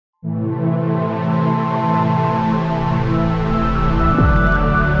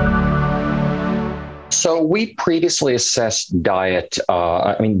So we previously assessed diet.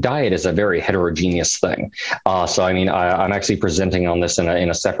 Diet is a very heterogeneous thing. I'm actually presenting on this in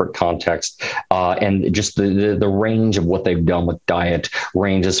a separate context, and just the range of what they've done with diet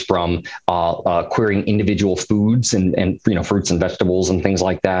ranges from querying individual foods and fruits and vegetables and things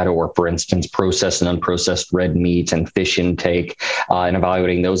like that, or for instance, processed and unprocessed red meat and fish intake, and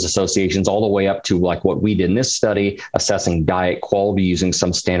evaluating those associations, all the way up to like what we did in this study, assessing diet quality using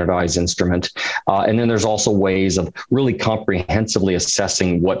some standardized instrument. And then there's also ways of really comprehensively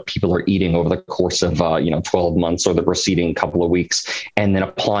assessing what people are eating over the course of 12 months or the preceding couple of weeks, and then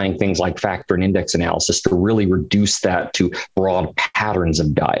applying things like factor and index analysis to really reduce that to broad patterns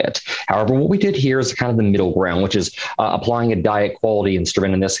of diet. However, what we did here is kind of the middle ground, which is applying a diet quality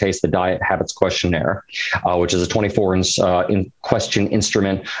instrument, in this case, the Diet Habits Questionnaire, which is a 24-question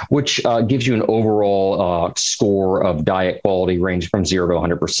instrument, which gives you an overall score of diet quality ranging from 0 to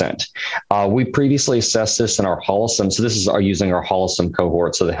 100%. We previously assessed this in our HOLISM. So this is using our HOLISM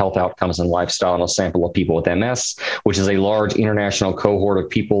cohort, so the health outcomes and lifestyle, in a sample of people with MS, which is a large international cohort of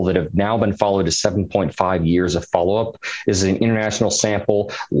people that have now been followed to 7.5 years of follow-up. This is an international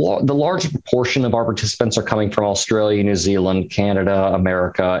sample. The large proportion of our participants are coming from Australia, New Zealand, Canada,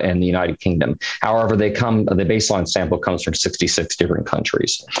 America, and the United Kingdom. However, the baseline sample comes from 66 different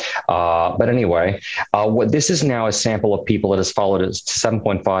countries. But anyway, what this is now a sample of people that has followed us to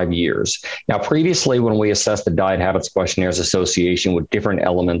 7.5 years. Now, previously, when we assessed the Diet Habits Questionnaires association with different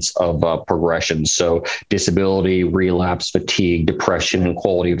elements of progression, so disability, relapse, fatigue, depression, and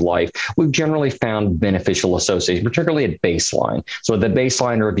quality of life, we've generally found beneficial association, particularly at baseline. So the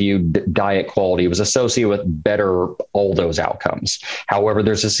baseline review, diet quality was associated with better all those outcomes. However,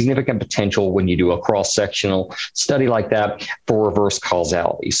 there's a significant potential when you do a cross-sectional study like that for reverse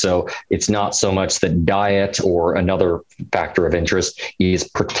causality. So it's not so much that diet or another factor of interest is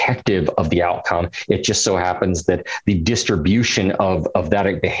protective of the outcome. It just so happens that the distribution of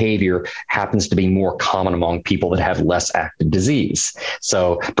that behavior happens to be more common among people that have less active disease.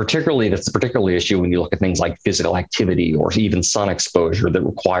 So that's a particular issue when you look at things like physical activity or even sun exposure that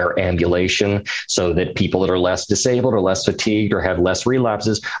require ambulation, so that people that are less disabled or less fatigued or have less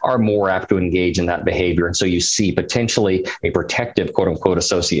relapses are more apt to engage in that behavior. And so you see potentially a protective, quote unquote,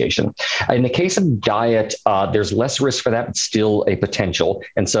 association. In the case of diet, there's less risk for that, but still a potential.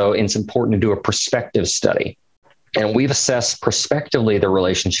 And so it's important to do a prospective study. And we've assessed prospectively the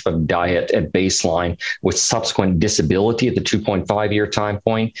relationship of diet at baseline with subsequent disability at the 2.5-year time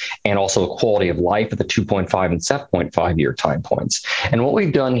point, and also quality of life at the 2.5 and 7.5-year time points. And what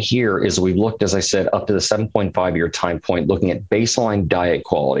we've done here is we've looked, as I said, up to the 7.5-year time point, looking at baseline diet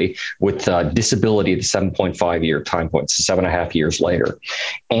quality with disability at the 7.5-year time point, so 7.5 years later.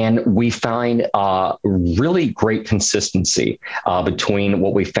 And we find really great consistency between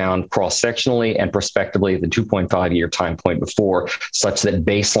what we found cross-sectionally and prospectively at the 2.5-year time point before, such that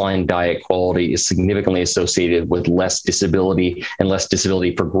baseline diet quality is significantly associated with less disability and less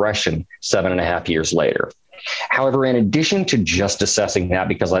disability progression 7.5 years later. However, in addition to just assessing that,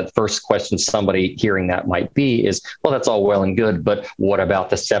 because the first question somebody hearing that might be is, well, that's all well and good, but what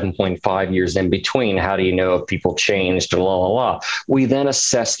about the 7.5 years in between? How do you know if people changed, la, la, la? We then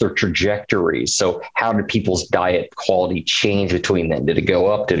assess their trajectories. So how did people's diet quality change between them? Did it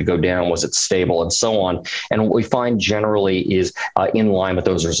go up? Did it go down? Was it stable? And so on. And what we find generally is in line with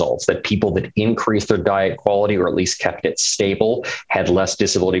those results, that people that increased their diet quality, or at least kept it stable, had less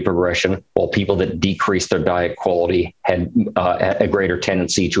disability progression, while people that decreased their diet quality had a greater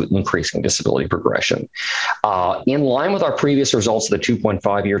tendency to increasing disability progression. In line with our previous results of the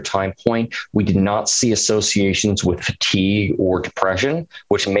 2.5-year time point, we did not see associations with fatigue or depression,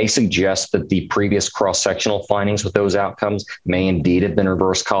 which may suggest that the previous cross-sectional findings with those outcomes may indeed have been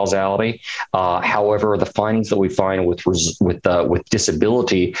reverse causality. However, the findings that we find with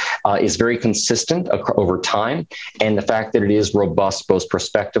disability is very consistent over time, and the fact that it is robust both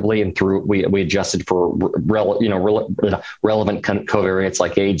prospectively and through we adjusted for relevant covariates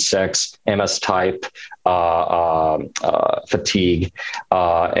like age, sex, MS type, fatigue,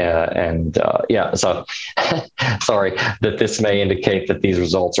 so sorry that this may indicate that these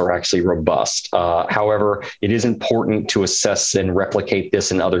results are actually robust. However, it is important to assess and replicate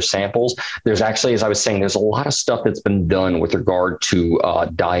this in other samples. There's actually, as I was saying, there's a lot of stuff that's been done with regard to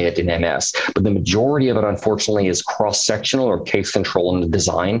diet in MS, but the majority of it, unfortunately, is cross-sectional or case control in the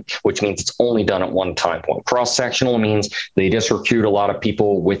design, which means it's only done at one time point. Cross-sectional means screens. They just recruit a lot of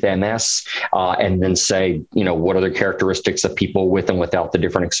people with MS and then say, what are the characteristics of people with and without the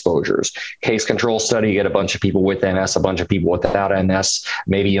different exposures. Case control study, you get a bunch of people with MS, a bunch of people without MS,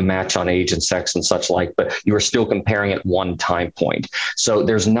 maybe a match on age and sex and such like, but you are still comparing at one time point. So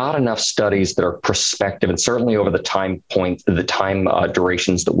there's not enough studies that are prospective, and certainly over the time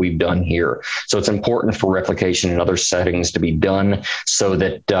durations that we've done here. So it's important for replication in other settings to be done so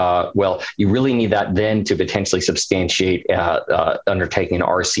that, you really need that then to potentially substantiate undertaking an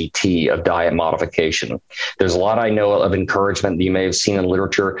RCT of diet modification. There's a lot I know of encouragement that you may have seen in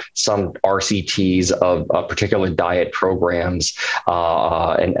literature, some RCTs of particular diet programs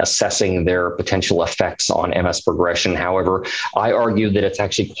and assessing their potential effects on MS progression. However, I argue that it's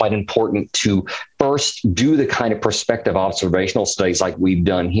actually quite important to first do the kind of prospective observational studies like we've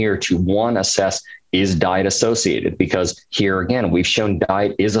done here to, one, assess, is diet associated? Because here again, we've shown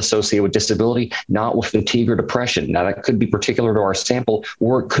diet is associated with disability, not with fatigue or depression. Now that could be particular to our sample,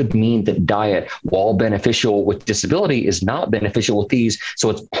 or it could mean that diet, while beneficial with disability, is not beneficial with these. So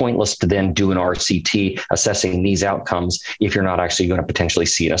it's pointless to then do an RCT assessing these outcomes if you're not actually going to potentially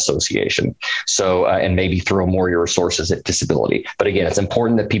see an association. So, and maybe throw more of your resources at disability. But again, it's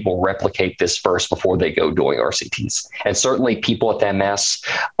important that people replicate this first before they go doing RCTs. And certainly people with MS,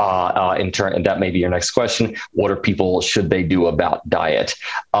 in turn, that may be your next question. What are people, should they do about diet?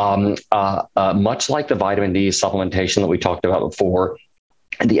 Much like the vitamin D supplementation that we talked about before,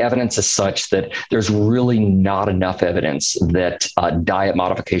 the evidence is such that there's really not enough evidence that diet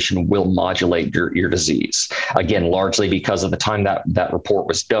modification will modulate your disease. Again, largely because of the time that report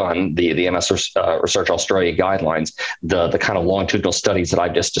was done, the MS Research Australia guidelines, the kind of longitudinal studies that I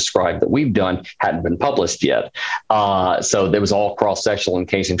just described that we've done hadn't been published yet. So there was all cross-sectional and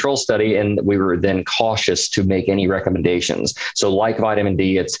case control study, and we were then cautious to make any recommendations. So like vitamin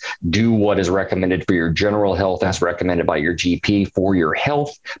D, it's do what is recommended for your general health as recommended by your GP for your health,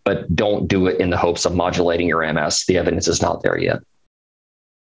 but don't do it in the hopes of modulating your MS. The evidence is not there yet.